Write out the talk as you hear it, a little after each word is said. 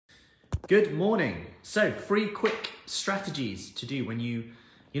Good morning. So 3 quick strategies to do when you're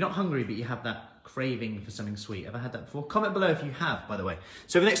not hungry but you have that craving for something sweet. Ever had that before? Comment below if you have, by the way.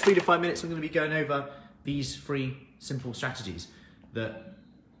 So over the next 3 to 5 minutes, I'm going to be going over these 3 simple strategies that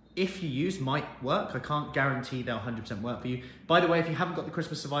if you use might work. I can't guarantee they'll 100% work for you. By the way, if you haven't got the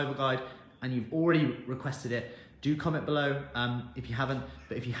Christmas Survival Guide and you've already requested it, do comment below if you haven't.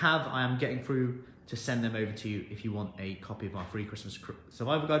 But if you have, I am getting through to send them over to you if you want a copy of our free Christmas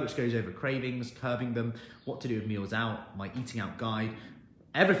Survival Guide, which goes over cravings, curbing them, what to do with meals out, my eating out guide,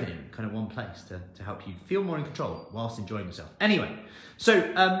 everything in kind of one place to help you feel more in control whilst enjoying yourself. Anyway,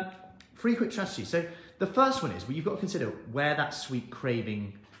 so 3 quick strategies. So the first one is, well, you've got to consider where that sweet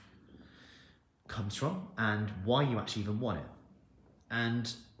craving comes from and why you actually even want it.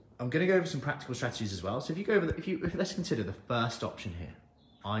 And I'm going to go over some practical strategies as well. So if you go over, let's consider the first option here.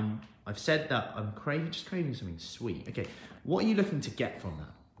 I've said that I'm just craving something sweet. Okay, what are you looking to get from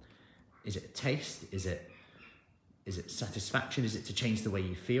that? Is it a taste? Is it satisfaction? Is it to change the way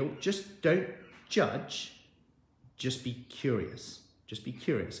you feel? Just don't judge. Just be curious. Just be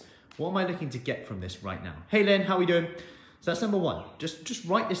curious. What am I looking to get from this right now? Hey Lynn, how are we doing? So that's number 1. Just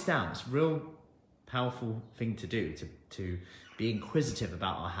write this down. It's a real powerful thing to do, to be inquisitive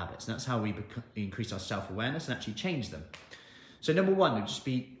about our habits. And that's how we increase our self-awareness and actually change them. So number 1 would just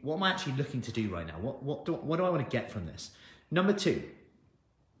be, what am I actually looking to do right now? What do I want to get from this? Number 2,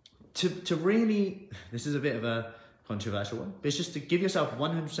 to really, this is a bit of a controversial one, but it's just to give yourself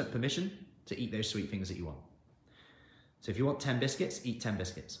 100% permission to eat those sweet things that you want. So if you want 10 biscuits, eat 10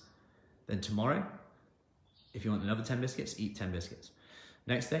 biscuits. Then tomorrow, if you want another 10 biscuits, eat 10 biscuits.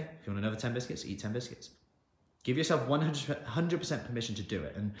 Next day, if you want another 10 biscuits, eat 10 biscuits. Give yourself 100% permission to do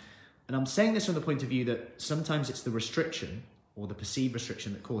it. And I'm saying this from the point of view that sometimes it's the restriction or the perceived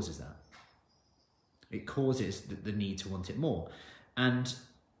restriction that causes that. It causes the need to want it more. And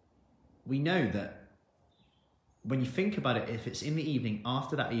we know that when you think about it, if it's in the evening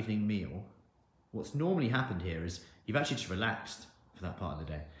after that evening meal, what's normally happened here is you've actually just relaxed for that part of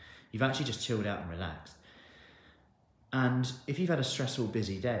the day. You've actually just chilled out and relaxed. And if you've had a stressful,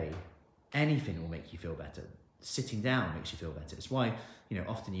 busy day, anything will make you feel better. Sitting down makes you feel better. It's why,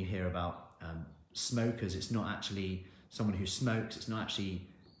 often you hear about smokers. It's not actually someone who smokes. It's not actually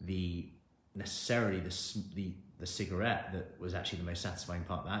necessarily the cigarette that was actually the most satisfying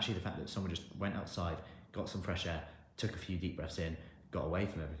part, but actually the fact that someone just went outside, got some fresh air, took a few deep breaths in, got away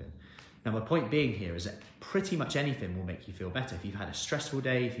from everything. Now, my point being here is that pretty much anything will make you feel better. If you've had a stressful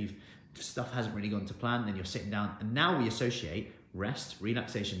day, if stuff hasn't really gone to plan, then you're sitting down, and now we associate rest,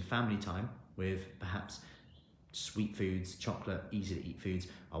 relaxation, family time with perhaps sweet foods, chocolate, easy to eat foods.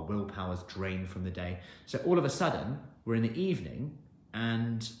 Our willpower's drained from the day. So all of a sudden, we're in the evening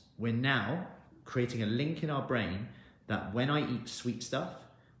and we're now creating a link in our brain that when I eat sweet stuff,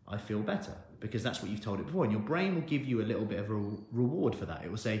 I feel better, because that's what you've told it before. And your brain will give you a little bit of a reward for that. It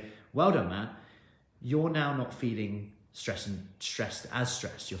will say, well done, man. You're now not feeling stressed.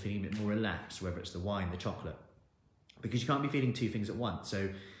 You're feeling a bit more relaxed, whether it's the wine, the chocolate, because you can't be feeling 2 things at once. So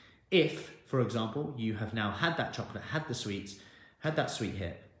if, for example, you have now had that chocolate, had the sweets, had that sweet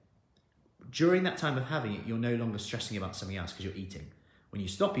hit, during that time of having it, you're no longer stressing about something else because you're eating. When you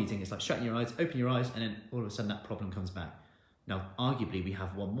stop eating, it's like shutting your eyes, open your eyes, and then all of a sudden that problem comes back. Now, arguably, we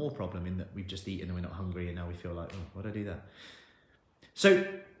have one more problem in that we've just eaten and we're not hungry, and now we feel like, oh, why did I do that? So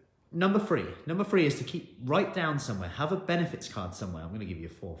number 3 is to write down somewhere, have a benefits card somewhere. I'm going to give you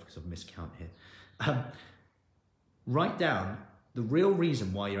a 4th because I've miscount here. Write down the real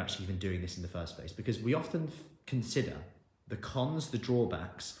reason why you're actually even doing this in the first place, because we often consider the cons, the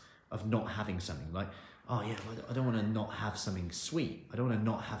drawbacks of not having something. Like, oh yeah, I don't want to not have something sweet. I don't want to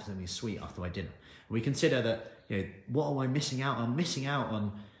not have something sweet after my dinner. We consider that, what am I missing out on? I'm missing out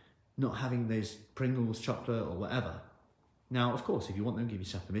on not having those Pringles chocolate or whatever. Now, of course, if you want them, give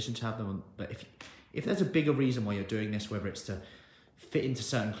yourself permission to have them. But if there's a bigger reason why you're doing this, whether it's to fit into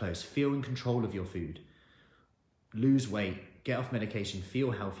certain clothes, feel in control of your food, lose weight, get off medication,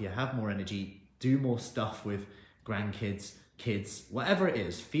 feel healthier, have more energy, do more stuff with grandkids, kids, whatever it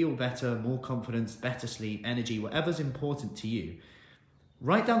is, feel better, more confidence, better sleep, energy, whatever's important to you,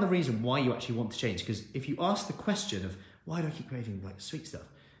 write down the reason why you actually want to change. Because if you ask the question of, why do I keep craving like sweet stuff?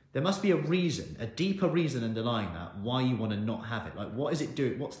 There must be a reason, a deeper reason underlying that, why you want to not have it. Like, what is it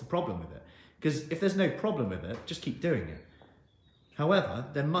doing? What's the problem with it? Because if there's no problem with it, just keep doing it. However,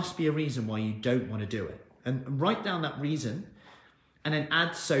 there must be a reason why you don't want to do it. And write down that reason and then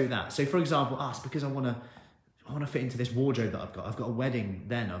add that. So for example, it's because I want to fit into this wardrobe that I've got. I've got a wedding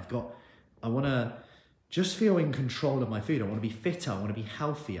then. I want to just feel in control of my food. I want to be fitter. I want to be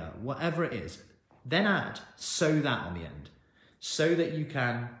healthier, whatever it is. Then add that on the end so that you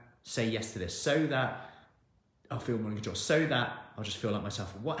can say yes to this, so that I'll feel more in control, so that I'll just feel like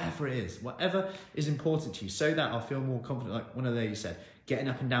myself, whatever it is, whatever is important to you, so that I'll feel more confident. Like one of the ladies said, getting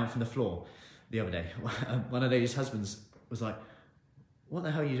up and down from the floor the other day. One of the ladies' husbands was like, what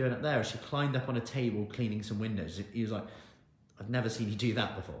the hell are you doing up there? She climbed up on a table cleaning some windows. He was like, I've never seen you do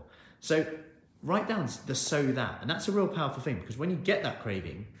that before. So write down the so that, and that's a real powerful thing, because when you get that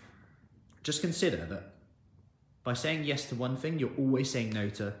craving, just consider that by saying yes to one thing, you're always saying no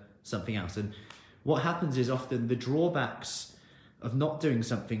to something else. And what happens is often the drawbacks of not doing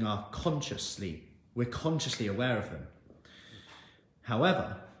something are we're consciously aware of them.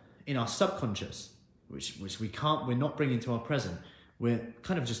 However, in our subconscious, which we're not bringing to our present, we're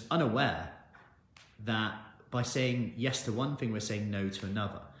kind of just unaware that by saying yes to one thing, we're saying no to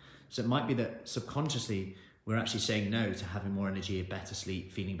another. So it might be that subconsciously, we're actually saying no to having more energy, better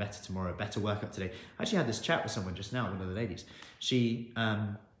sleep, feeling better tomorrow, better workout today. I actually had this chat with someone just now, one of the ladies. She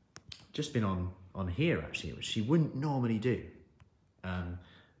just been on here actually, which she wouldn't normally do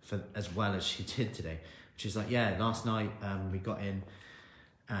for as well as she did today. She's like, yeah, last night we got in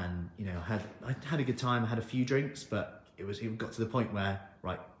and I had a good time. I had a few drinks, but it got to the point where,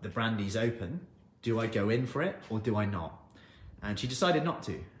 right, the brandy's open. Do I go in for it or do I not? And she decided not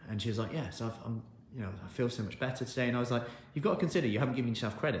to. And she was like, yeah, so I feel so much better today. And I was like, you've got to consider, you haven't given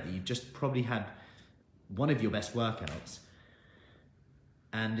yourself credit, that you've just probably had one of your best workouts.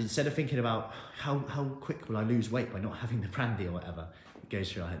 And instead of thinking about how quick will I lose weight by not having the brandy or whatever, it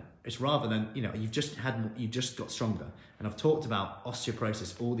goes through your head. It's rather than, you've just got stronger. And I've talked about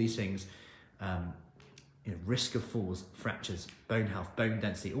osteoporosis, all these things, risk of falls, fractures, bone health, bone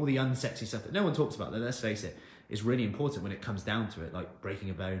density, all the unsexy stuff that no one talks about, that, let's face it, is really important when it comes down to it, like breaking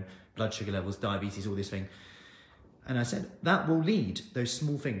a bone, blood sugar levels, diabetes, all these things. And I said, that will lead those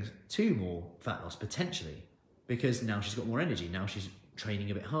small things to more fat loss, potentially, because now she's got more energy, now she's training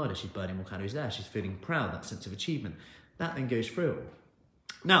a bit harder, she's burning more calories there, she's feeling proud, that sense of achievement. That then goes through it.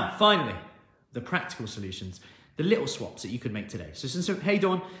 Now, finally, the practical solutions, the little swaps that you could make today. So hey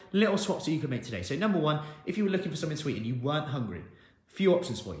Dawn, little swaps that you could make today. So number one, if you were looking for something sweet and you weren't hungry, a few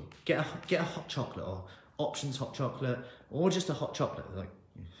options for you. Get a hot chocolate, or Options hot chocolate, or just a hot chocolate, like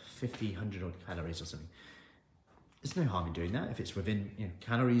 50, 100 odd calories or something. There's no harm in doing that if it's within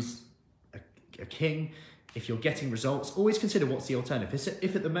calories, a king. If you're getting results, always consider what's the alternative.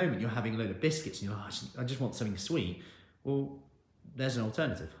 If at the moment you're having a load of biscuits and you're like, I just want something sweet, well, there's an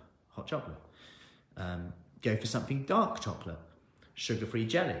alternative, hot chocolate. Go for something dark chocolate, sugar-free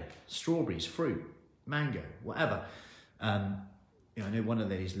jelly, strawberries, fruit, mango, whatever. I know one of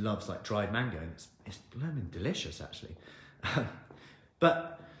these loves like dried mango, and it's blooming delicious actually.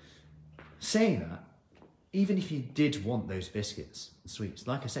 But saying that, even if you did want those biscuits and sweets,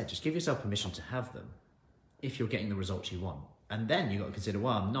 like I said, just give yourself permission to have them if you're getting the results you want. And then you've got to consider,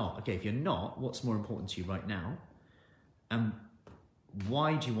 well, I'm not. Okay, if you're not, what's more important to you right now? And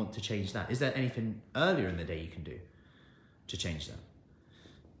why do you want to change that? Is there anything earlier in the day you can do to change that?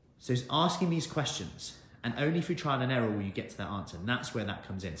 So it's asking these questions, and only through trial and error will you get to that answer, and that's where that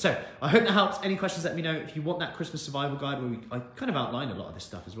comes in. So I hope that helps. Any questions, let me know. If you want that Christmas survival guide, where I kind of outline a lot of this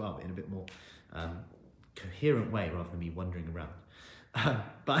stuff as well, but in a bit more coherent way rather than me wandering around.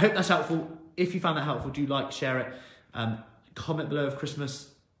 But I hope that's helpful. If you found that helpful, do like, share it. Comment below of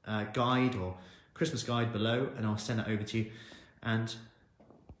Christmas guide or Christmas guide below, and I'll send that over to you. And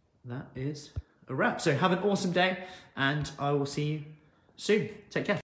that is a wrap. So have an awesome day, and I will see you soon. Take care.